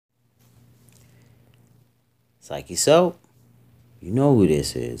Psyche Soap, you know who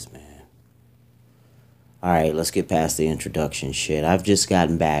this is, man. Alright, let's get past the introduction shit. I've just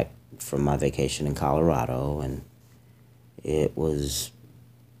gotten back from my vacation in Colorado, and it was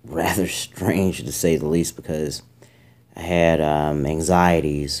rather strange to say the least because I had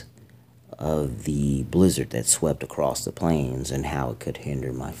anxieties of the blizzard that swept across the plains and how it could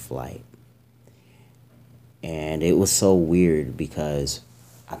hinder my flight. And it was so weird because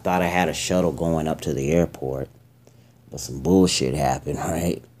I thought I had a shuttle going up to the airport, but some bullshit happened,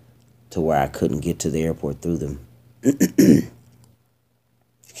 right? To where I couldn't get to the airport through them.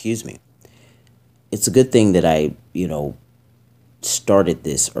 Excuse me. It's a good thing that I, started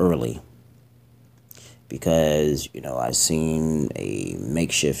this early because, I seen a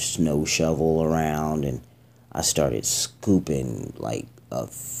makeshift snow shovel around and I started scooping like a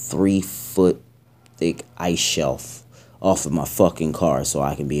 3-foot thick ice shelf off of my fucking car so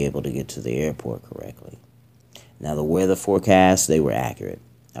I can be able to get to the airport correctly. Now, the weather forecasts, they were accurate.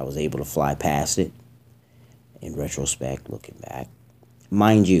 I was able to fly past it in retrospect, looking back.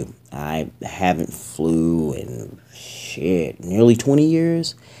 Mind you, I haven't flew in nearly 20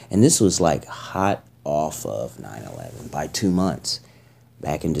 years. And this was like hot off of 9/11 by 2 months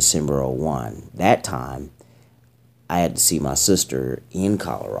back in December '01. That time, I had to see my sister in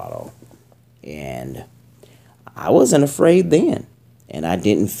Colorado. And I wasn't afraid then. And I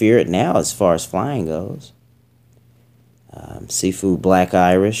didn't fear it now as far as flying goes. Seafood Black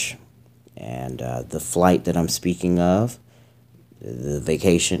Irish and the flight that I'm speaking of, the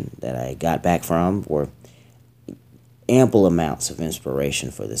vacation that I got back from, were ample amounts of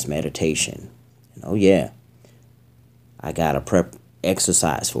inspiration for this meditation. And oh yeah, I got a prep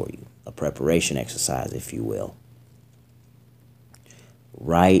exercise for you, a preparation exercise, if you will.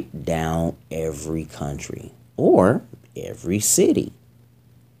 Write down every country or every city.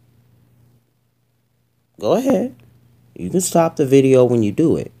 Go ahead. You can stop the video when you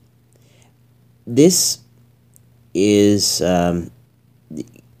do it. This is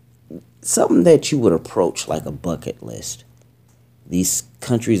something that you would approach like a bucket list. These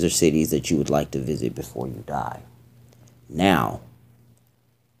countries or cities that you would like to visit before you die. Now,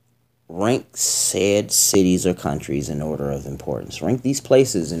 rank said cities or countries in order of importance. Rank these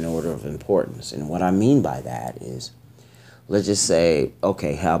places in order of importance. And what I mean by that is, let's just say,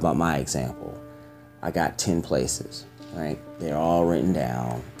 okay, how about my example? I got 10 places. Right? They're all written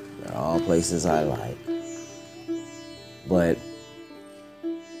down. They're all places I like. But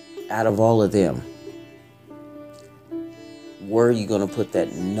out of all of them, where are you going to put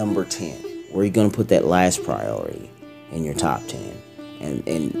that number 10? Where are you going to put that last priority in your top 10?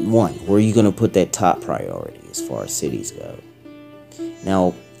 And one, where are you going to put that top priority as far as cities go?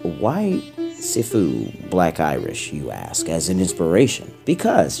 Now, why Sifu Black Irish, you ask, as an inspiration?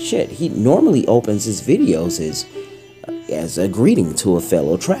 Because, he normally opens his videos as a greeting to a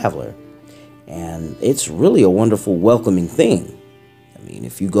fellow traveler. And it's really a wonderful welcoming thing. I mean,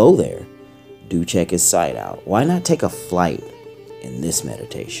 if you go there, do check his site out. Why not take a flight in this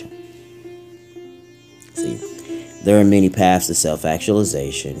meditation? See, there are many paths to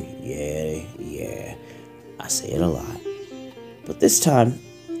self-actualization. Yeah, I say it a lot. But this time,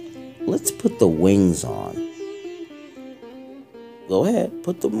 let's put the wings on. Go ahead,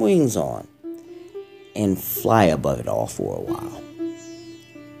 put the wings on. And fly above it all for a while.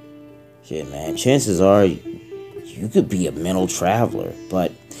 Man, chances are you could be a mental traveler,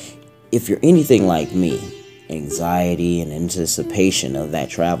 but if you're anything like me, anxiety and anticipation of that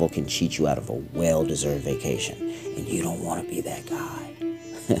travel can cheat you out of a well-deserved vacation, and you don't want to be that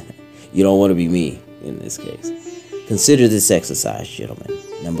guy. You don't want to be me in this case. Consider this exercise, gentlemen.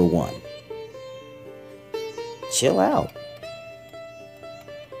 Number 1, chill out.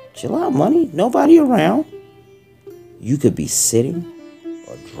 Chill out, money. Nobody around. You could be sitting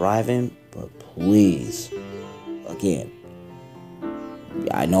or driving, but please, again,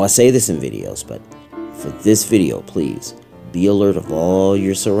 I know I say this in videos, but for this video, please, be alert of all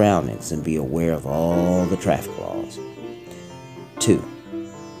your surroundings and be aware of all the traffic laws. 2,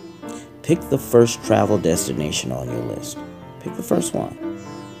 pick the first travel destination on your list. Pick the first one.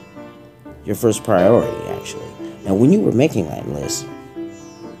 Your first priority, actually. Now, when you were making that list,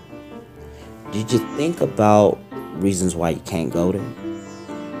 did you think about reasons why you can't go there?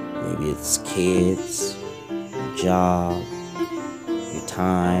 Maybe it's kids, your job, your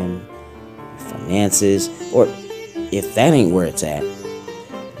time, your finances, or if that ain't where it's at,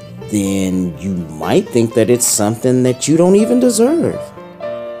 then you might think that it's something that you don't even deserve.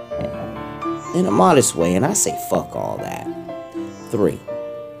 In a modest way, and I say fuck all that. 3,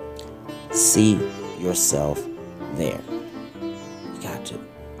 see yourself there. You got to.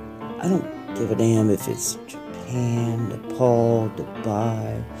 I don't give a damn if it's Japan, Japan, Nepal,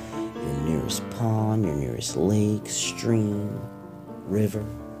 Dubai, your nearest pond, your nearest lake, stream, river,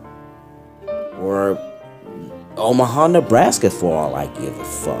 or Omaha, Nebraska for all I give a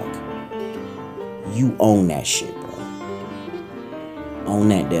fuck. You own that shit, bro. Own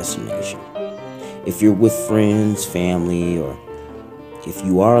that destination. If you're with friends, family, or if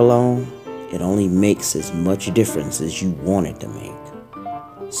you are alone, it only makes as much difference as you want it to make.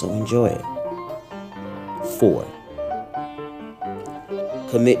 So enjoy it. 4.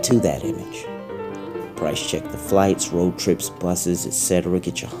 Commit to that image. Price check the flights, road trips, buses, etc.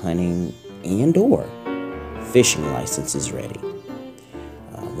 Get your hunting and or fishing licenses ready.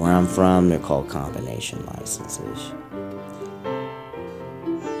 Where I'm from, they're called combination licenses.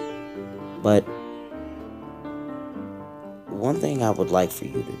 But one thing I would like for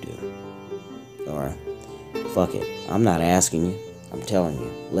you to do, or fuck it, I'm not asking you, I'm telling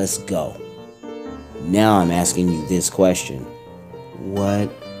you, let's go. Now I'm asking you this question.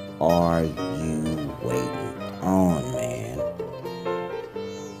 What are you waiting on, man?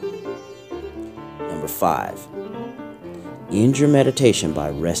 Number 5. End your meditation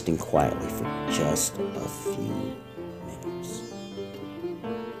by resting quietly for just a few minutes.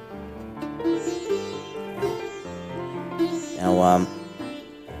 Now,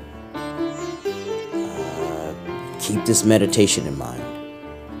 keep this meditation in mind.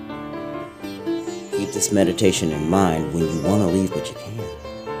 Keep this meditation in mind when you want to leave, but you can't.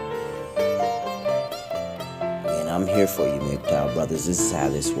 And I'm here for you, MGTOW brothers. This is how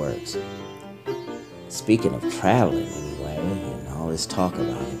this works. Speaking of traveling, anyway, and all this talk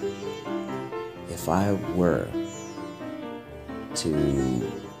about it, if I were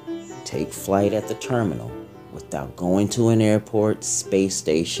to take flight at the terminal without going to an airport, space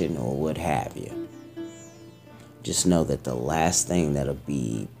station, or what have you, just know that the last thing that'll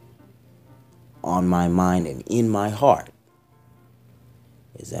be on my mind and in my heart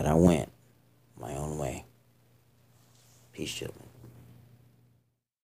is that I went my own way. Peace, children.